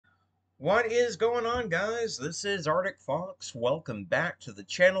What is going on, guys? This is Arctic Fox. Welcome back to the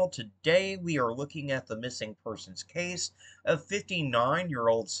channel. Today we are looking at the missing persons case of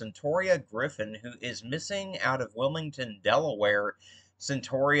 59-year-old Cintoria Griffin, who is missing out of Wilmington, Delaware.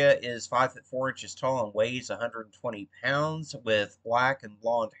 Cintoria is 5 foot 4 inches tall and weighs 120 pounds with black and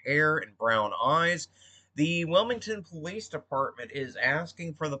blonde hair and brown eyes. The Wilmington Police Department is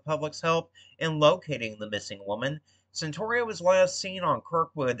asking for the public's help in locating the missing woman. Cintoria was last seen on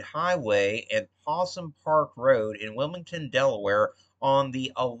Kirkwood Highway and Possum Park Road in Wilmington, Delaware on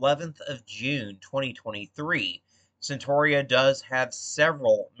the 11th of June, 2023. Cintoria does have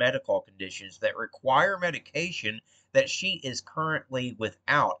several medical conditions that require medication that she is currently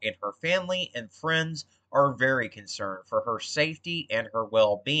without, and her family and friends are very concerned for her safety and her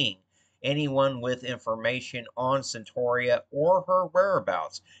well-being. Anyone with information on Cintoria or her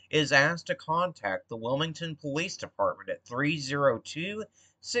whereabouts is asked to contact the Wilmington Police Department at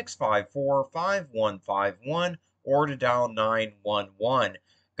 302-654-5151 or to dial 911.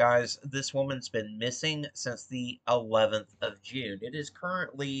 Guys, this woman's been missing since the 11th of June. It is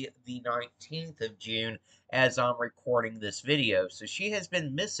currently the 19th of June as I'm recording this video. So she has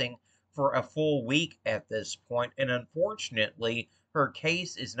been missing for a full week at this point, and unfortunately, her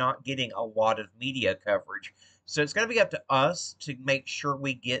case is not getting a lot of media coverage. So it's going to be up to us to make sure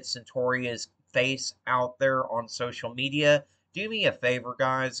we get Cintoria's face out there on social media. Do me a favor,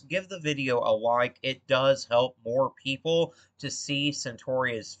 guys. Give the video a like. It does help more people to see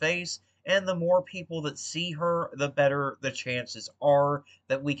Cintoria's face. And the more people that see her, the better the chances are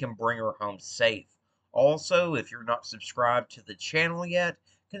that we can bring her home safe. Also, if you're not subscribed to the channel yet,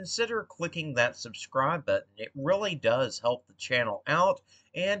 consider clicking that subscribe button. It really does help the channel out,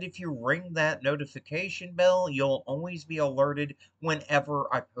 and if you ring that notification bell, you'll always be alerted whenever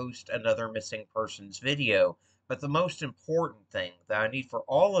I post another missing persons video. But the most important thing that I need for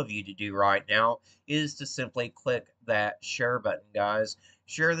all of you to do right now is to simply click that share button, guys.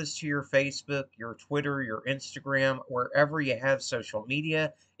 Share this to your Facebook, your Twitter, your Instagram, wherever you have social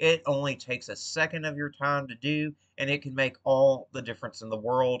media. It only takes a second of your time to do, and it can make all the difference in the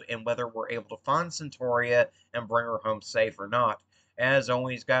world in whether we're able to find Cintoria and bring her home safe or not. As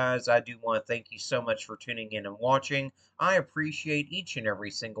always, guys, I do want to thank you so much for tuning in and watching. I appreciate each and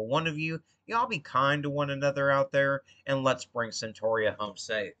every single one of you. Y'all be kind to one another out there, and let's bring Cintoria home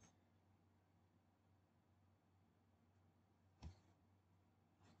safe.